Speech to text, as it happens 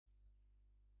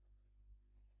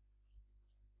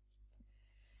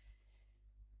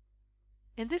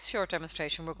In this short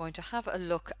demonstration, we're going to have a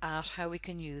look at how we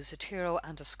can use Zotero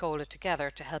and Oscola together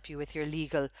to help you with your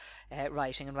legal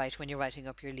writing and when you're writing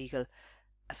up your legal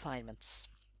assignments.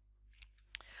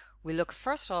 We'll look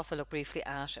briefly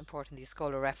at importing the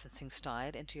Oscola referencing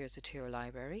style into your Zotero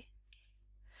library.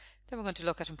 Then we're going to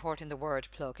look at importing the Word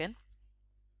plugin.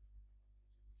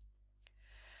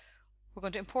 We're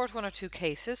going to import one or two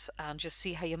cases and just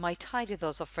see how you might tidy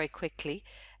those up very quickly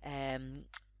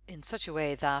in such a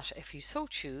way that if you so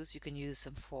choose, you can use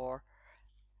them for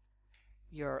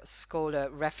your Oscola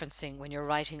referencing when you're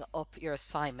writing up your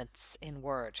assignments in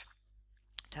Word,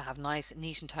 to have nice,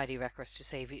 neat and tidy records to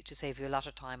save you a lot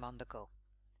of time on the go.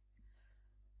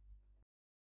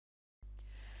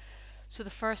 So the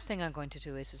first thing I'm going to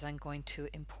do is I'm going to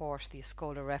import the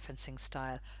Oscola referencing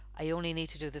style. I only need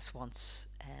to do this once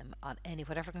on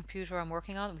whatever computer I'm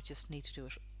working on. We just need to do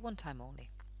it one time only.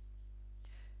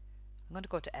 I'm going to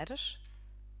go to Edit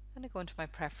and I go into my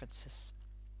Preferences.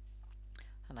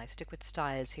 And I stick with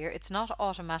styles here. It's not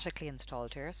automatically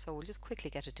installed here, so we'll just quickly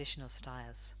get additional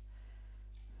styles.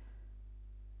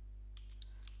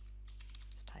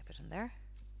 Just type it in there.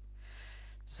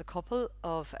 There's a couple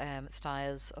of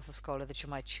styles of Oscola that you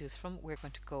might choose from. We're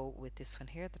going to go with this one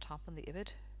here, the top one, the IBID.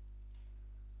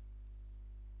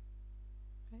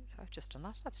 Okay, so I've just done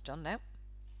that. That's done now.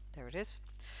 There it is.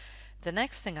 The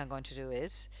next thing I'm going to do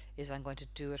is I'm going to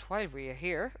do it while we're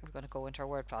here. We're going to go into our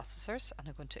word processors and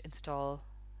I'm going to install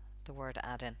the Word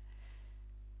add-in.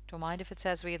 Don't mind if it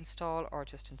says reinstall or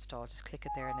just install. Just click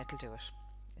it there and it'll do it.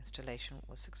 Installation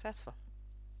was successful.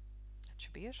 That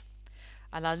should be it.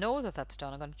 And I'll know that that's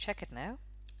done. I'm going to check it now,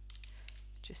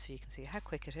 just so you can see how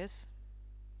quick it is.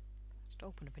 Just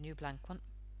open up a new blank one,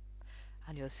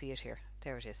 and you'll see it here.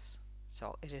 There it is.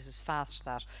 So it is as fast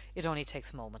that it only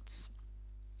takes moments.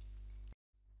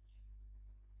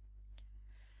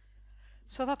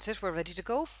 So that's it. We're ready to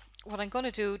go. What I'm going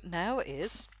to do now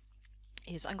is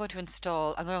I'm going to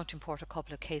import a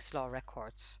couple of case law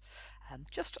records.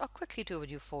 I'll quickly do a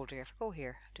new folder. If I go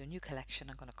here, do a new collection,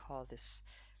 I'm going to call this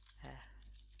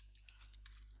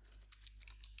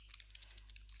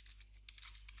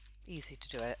easy to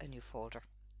do a new folder.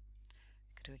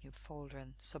 We could do a new folder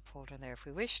and subfolder in there if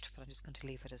we wished, but I'm just going to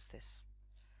leave it as this.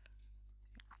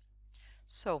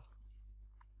 So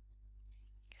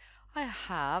I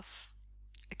have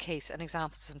an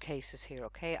example of some cases here.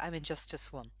 Okay, I'm in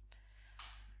Justice 1.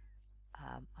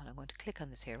 And I'm going to click on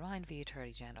this here, Ryan v.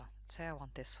 Attorney General. Say I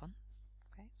want this one.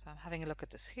 Okay, so I'm having a look at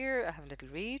this here. I have a little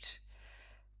read.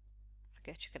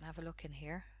 Forget you can have a look in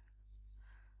here.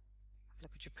 Have a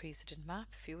look at your precedent map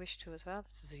if you wish to as well.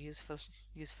 This is a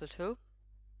useful tool.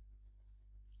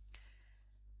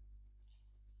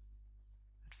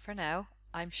 But for now,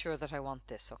 I'm sure that I want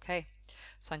this. Okay,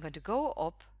 so I'm going to go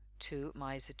up to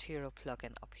my Zotero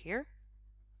plugin up here.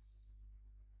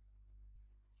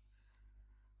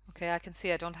 Okay, I can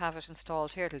see I don't have it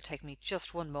installed here. It'll take me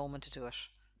just one moment to do it,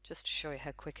 just to show you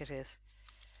how quick it is.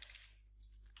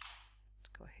 Let's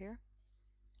go here,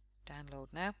 download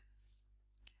now.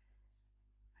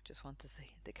 I just want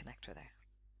the connector there.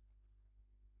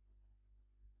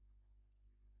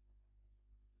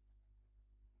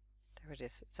 There it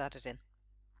is, it's added in.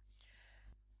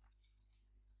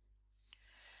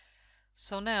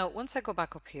 So now, once I go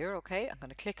back up here, okay, I'm going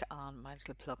to click on my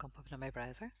little plug and pop it in my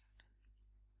browser.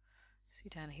 See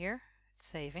down here, it's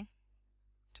saving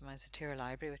to my Zotero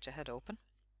library, which I had open.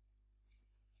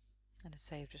 And it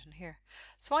saved it in here.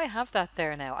 So I have that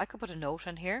there now. I could put a note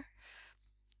in here.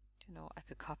 You know, I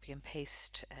could copy and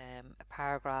paste a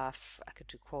paragraph. I could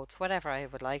do quotes, whatever I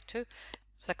would like to.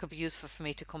 So that could be useful for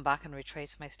me to come back and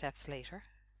retrace my steps later.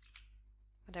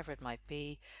 Whatever it might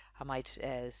be. I might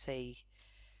say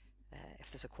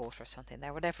if there's a quote or something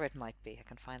there. Whatever it might be, I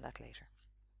can find that later.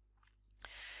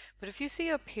 But if you see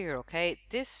up here, okay,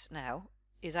 this now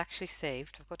is actually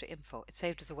saved. I'll go to info. It's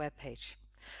saved as a web page.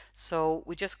 So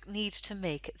we just need to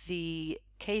make the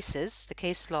cases, the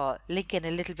case law, link in a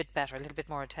little bit better, a little bit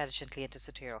more intelligently into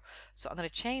Zotero. So I'm going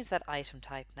to change that item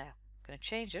type now. I'm going to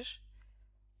change it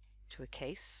to a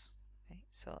case. Okay,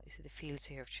 so you see the fields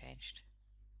here have changed.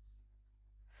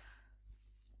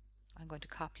 I'm going to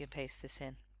copy and paste this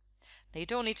in. Now you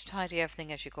don't need to tidy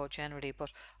everything as you go generally,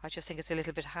 but I just think it's a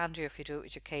little bit handier if you do it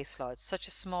with your case law. It's such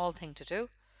a small thing to do,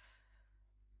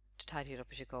 to tidy it up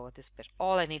as you go with this bit.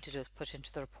 All I need to do is put into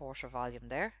the reporter volume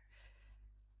there.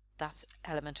 That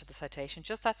element of the citation,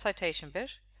 just that citation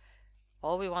bit.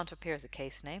 All we want up here is a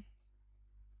case name.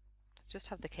 Just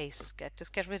have the cases,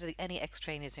 just get rid of any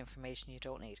extraneous information you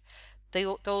don't need.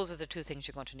 Those are the two things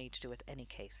you're going to need to do with any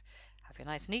case. Have your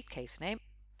nice neat case name.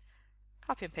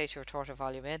 Copy and paste your retorter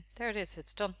volume in. There it is,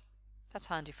 it's done. That's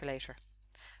handy for later.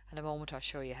 In a moment I'll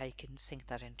show you how you can sync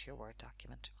that into your Word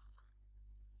document.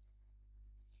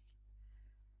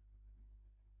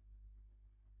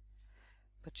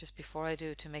 But just before I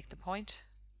do, to make the point,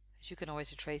 is you can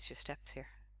always retrace your steps here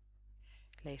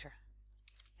later.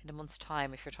 In a month's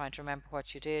time, if you're trying to remember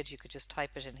what you did, you could just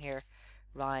type it in here,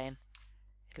 Ryan,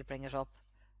 it'll bring it up,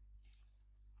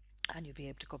 and you'll be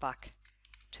able to go back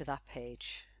to that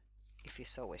page if you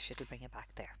so wish. It'll bring it back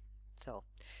there. So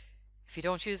if you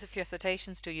don't use it for your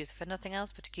citations, do use it for nothing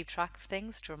else but to keep track of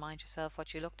things, to remind yourself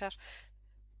what you looked at.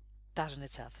 That in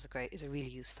itself is a really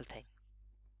useful thing.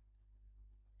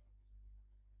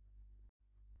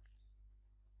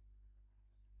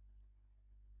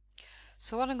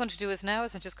 So what I'm going to do is now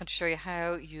I'm just going to show you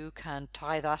how you can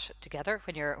tie that together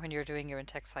when you're doing your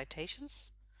in-text citations.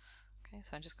 Okay,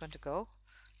 so I'm just going to go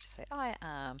to say I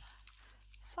am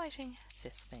citing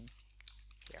this thing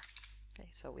here. Okay,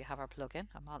 so we have our plugin.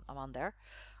 I'm on there.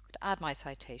 I'm going to add my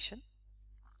citation.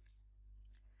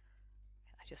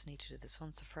 I just need to do this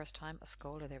once the first time.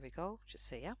 Oscola, there we go. Just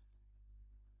say yeah.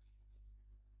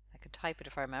 I could type it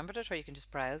if I remembered it, or you can just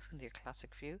browse in your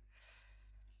classic view.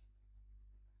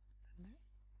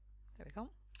 There we go.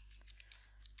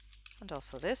 And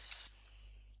also this.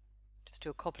 Just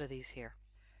do a couple of these here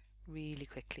really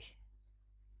quickly.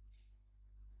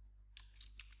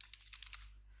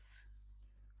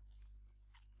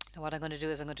 Now what I'm going to do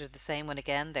is I'm going to do the same one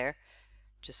again there,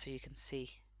 just so you can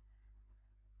see.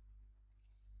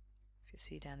 If you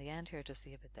see down the end here, just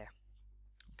the bit there.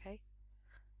 Okay.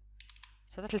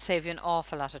 So that'll save you an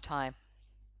awful lot of time.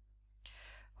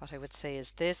 What I would say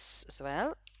is this as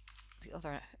well. The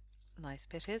other nice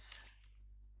bit is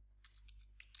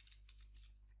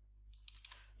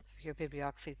for your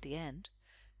bibliography at the end,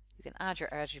 you can add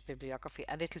your edited bibliography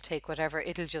and it'll take whatever,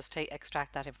 it'll just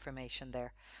extract that information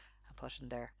there and put it in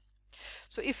there.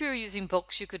 So if you're using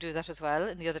books, you could do that as well.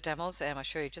 In the other demos, I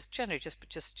show you generally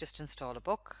just install a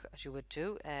book as you would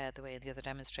do the way in the other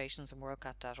demonstrations on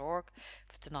worldcat.org.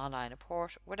 If it's an online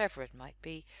report, whatever it might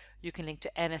be, you can link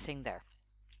to anything there.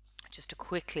 Just to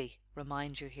quickly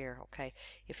remind you here, okay,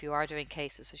 if you are doing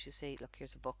cases, as you see, look,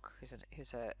 here's a book,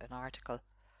 here's an article,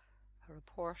 a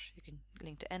report, you can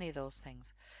link to any of those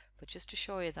things. But just to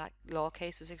show you that law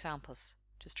cases examples,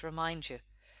 just to remind you,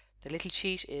 the little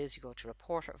cheat is you go to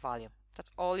report or volume.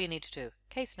 That's all you need to do.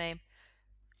 Case name,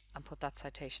 and put that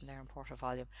citation there in report or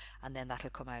volume, and then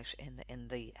that'll come out in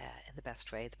the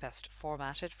best way, the best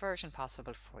formatted version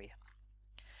possible for you.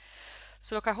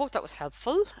 So look, I hope that was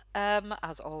helpful.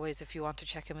 As always, if you want to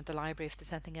check in with the library, if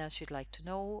there's anything else you'd like to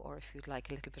know, or if you'd like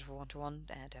a little bit of a one-to-one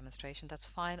demonstration, that's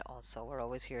fine. Also, we're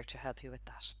always here to help you with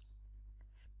that.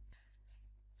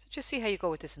 So just see how you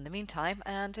go with this in the meantime,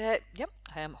 and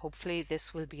hopefully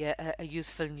this will be a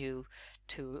useful new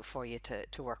tool for you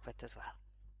to work with as well.